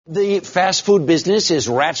The fast food business is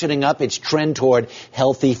ratcheting up its trend toward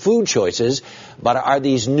healthy food choices. But are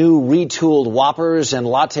these new retooled Whoppers and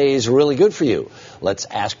lattes really good for you? Let's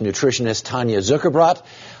ask nutritionist Tanya Zuckerbrot,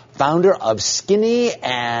 founder of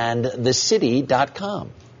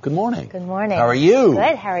skinnyandthecity.com. Good morning. Good morning. How are you?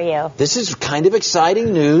 Good. How are you? This is kind of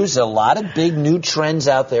exciting news. A lot of big new trends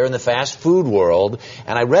out there in the fast food world.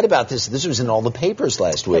 And I read about this. This was in all the papers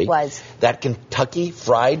last week. It was. That Kentucky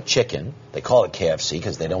Fried Chicken, they call it KFC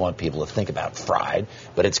because they don't want people to think about fried,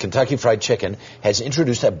 but it's Kentucky Fried Chicken, has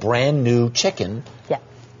introduced a brand new chicken. Yeah.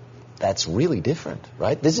 That's really different,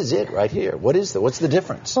 right? This is it right here. What's the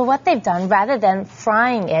difference? Well, what they've done, rather than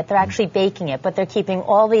frying it, they're actually baking it, but they're keeping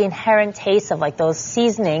all the inherent tastes of like those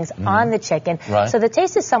seasonings on the chicken. Right. So the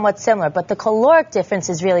taste is somewhat similar, but the caloric difference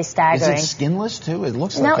is really staggering. Is it skinless too? It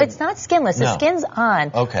looks like No, it's not skinless. No. The skin's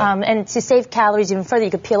on. Okay. And to save calories even further, you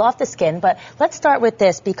could peel off the skin. But let's start with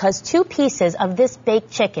this, because 2 pieces of this baked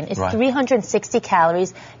chicken is 360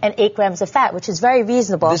 calories and 8 grams of fat, which is very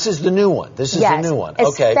reasonable. This is the new one. This is Yes, the new one.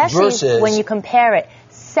 Okay. especially Versus when you compare it,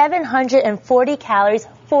 740 calories,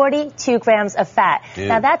 42 grams of fat. Dude.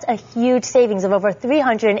 Now that's a huge savings of over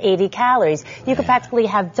 380 calories. You could practically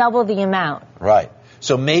have double the amount. Right.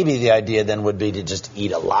 So maybe the idea then would be to just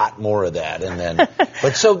eat a lot more of that, and then.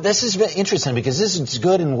 But so this is very interesting because this is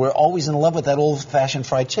good, and we're always in love with that old-fashioned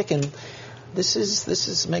fried chicken.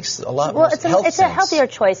 This makes a lot more sense. Well, it's a healthier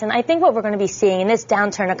choice, and I think what we're going to be seeing in this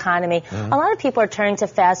downturn economy, a lot of people are turning to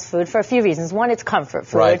fast food for a few reasons. One, it's comfort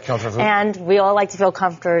food. Right, comfort food. And we all like to feel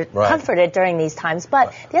comforted during these times.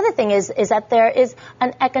 But the other thing is that there is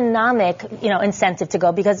an economic, incentive to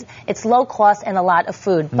go because it's low cost and a lot of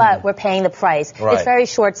food, but we're paying the price. Right. It's very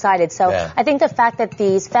short-sighted. So I think the fact that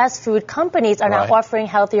these fast food companies are now offering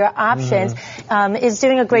healthier options is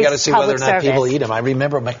doing a great public service. You got to see whether or not people eat them. I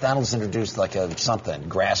remember McDonald's introduced like a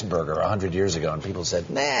grass burger 100 years ago, and people said,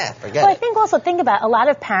 nah, forget it. Well, I think also, think about a lot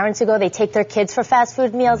of parents who go, they take their kids for fast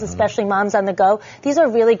food meals, especially moms on the go. These are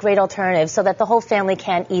really great alternatives so that the whole family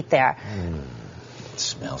can eat there. It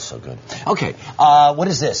smells so good. Okay, what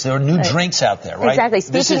is this? There are new drinks out there, right? Exactly.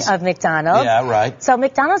 Speaking of McDonald's. Yeah, right. So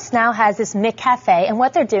McDonald's now has this McCafe, and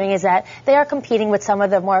what they're doing is that they are competing with some of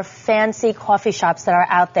the more fancy coffee shops that are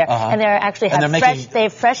out there. And they actually they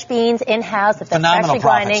have fresh beans in-house that they're freshly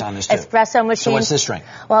grinding, espresso machines. So what's this drink?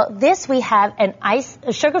 Well, we have a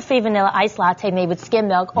sugar-free vanilla iced latte made with skim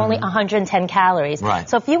milk, only 110 calories. Right.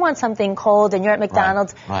 So if you want something cold and you're at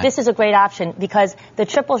McDonald's, this is a great option because the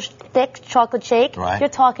triple thick chocolate shake, you're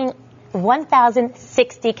talking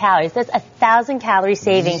 1,060 calories. That's 1,000 calorie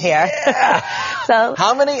saving here. So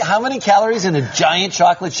how many calories in a giant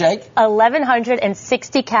chocolate shake?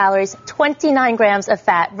 1,160 calories, 29 grams of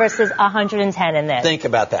fat versus 110 in this. Think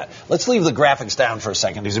about that. Let's leave the graphics down for a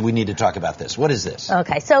second because we need to talk about this. What is this?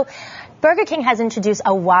 Okay, so Burger King has introduced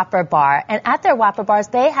a Whopper bar, and at their Whopper bars,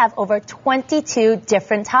 they have over 22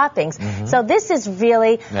 different toppings. So this is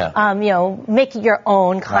really, make it your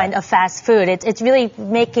own kind of fast food. It's really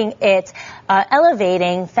making it,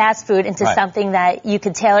 elevating fast food into something that you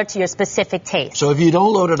can tailor to your specific taste. So if you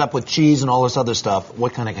don't load it up with cheese and all this other stuff,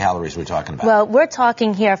 what kind of calories are we talking about? Well, we're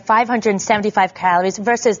talking here 575 calories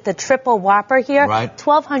versus the triple Whopper here,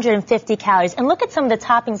 1,250 calories. And look at some of the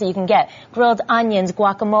toppings that you can get. Grilled onions,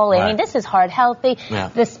 guacamole. I mean, this is heart healthy.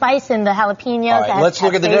 The spice and the jalapenos. All right, let's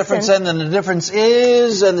look at the difference, and then the difference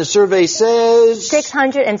is, and the survey says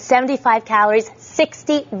 675 calories,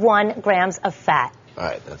 61 grams of fat. All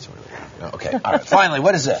right, that's what okay. All right. Finally,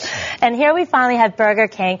 what is this? And here we finally have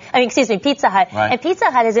Pizza Hut. And Pizza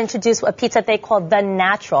Hut has introduced a pizza they call the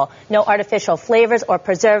natural. No artificial flavors or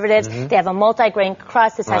preservatives. They have a multi-grain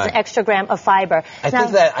crust. This has an extra gram of fiber.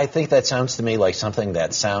 I think that sounds to me like something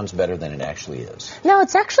that sounds better than it actually is. No,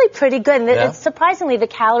 it's actually pretty good. And surprisingly, the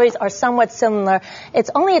calories are somewhat similar.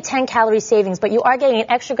 It's only a 10-calorie savings, but you are getting an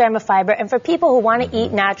extra gram of fiber. And for people who want to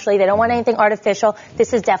eat naturally, they don't want anything artificial,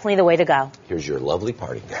 this is definitely the way to go. Here's your lovely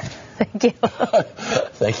party gift. Thank you.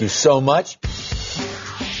 Thank you so much.